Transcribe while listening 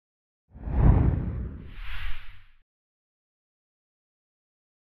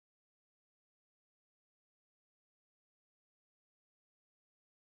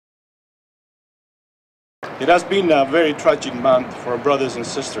It has been a very tragic month for our brothers and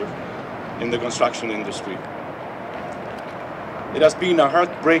sisters in the construction industry. It has been a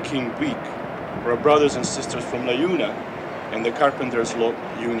heartbreaking week for our brothers and sisters from La Una and the carpenters'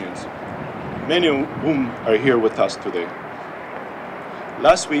 unions, many of whom are here with us today.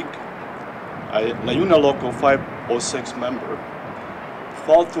 Last week, a La Una Local 506 member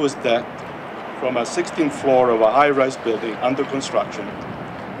fell to his death from a 16th floor of a high-rise building under construction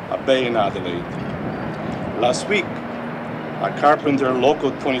at Bay in Adelaide. Last week, a carpenter Local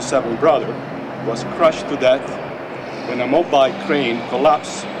 27 brother was crushed to death when a mobile crane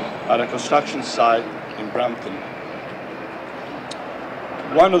collapsed at a construction site in Brampton.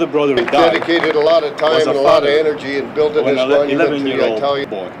 One of the brothers who died dedicated a lot of time and a lot of energy in building this monument to the Italian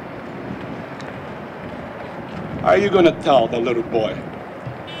boy. Are you going to tell the little boy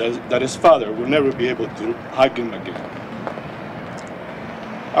that his father will never be able to hug him again?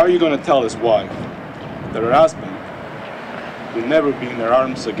 Are you going to tell his wife that her husband will never be in their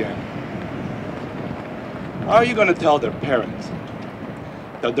arms again? Are you going to tell their parents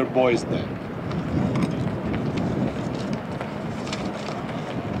that their boy is dead?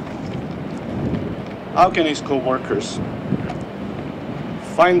 How can his co-workers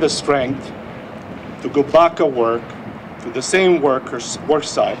find the strength to go back at work to the same work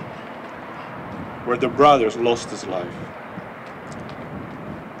site where their brothers lost his life?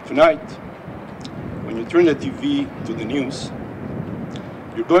 Tonight, when you turn the TV to the news,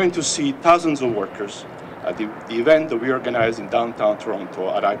 you're going to see thousands of workers at the event that we organized in downtown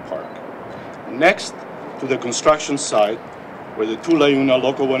Toronto at iPark, next to the construction site where the two La Una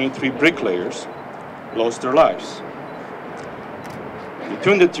Local 103 bricklayers lost their lives. When you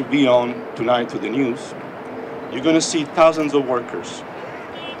turn the TV on tonight to the news, you're going to see thousands of workers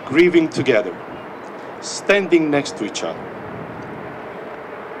grieving together, standing next to each other.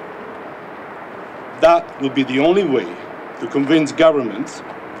 That will be the only way to convince governments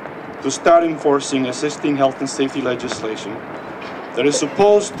to start enforcing existing health and safety legislation that is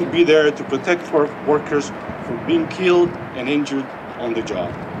supposed to be there to protect workers from being killed and injured on the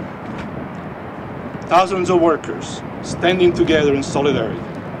job. Thousands of workers standing together in solidarity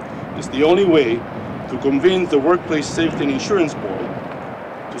is the only way to convince the Workplace Safety and Insurance Board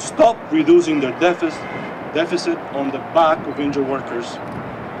to stop reducing their deficit on the back of injured workers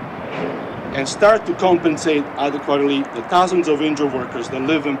and start to compensate adequately the thousands of injured workers that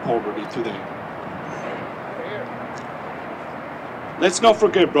live in poverty today. Let's not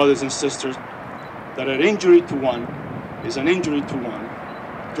forget, brothers and sisters, that an injury to one is an injury to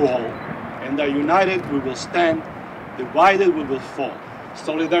all, and that united we will stand, divided we will fall.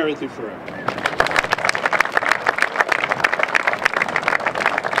 Solidarity forever.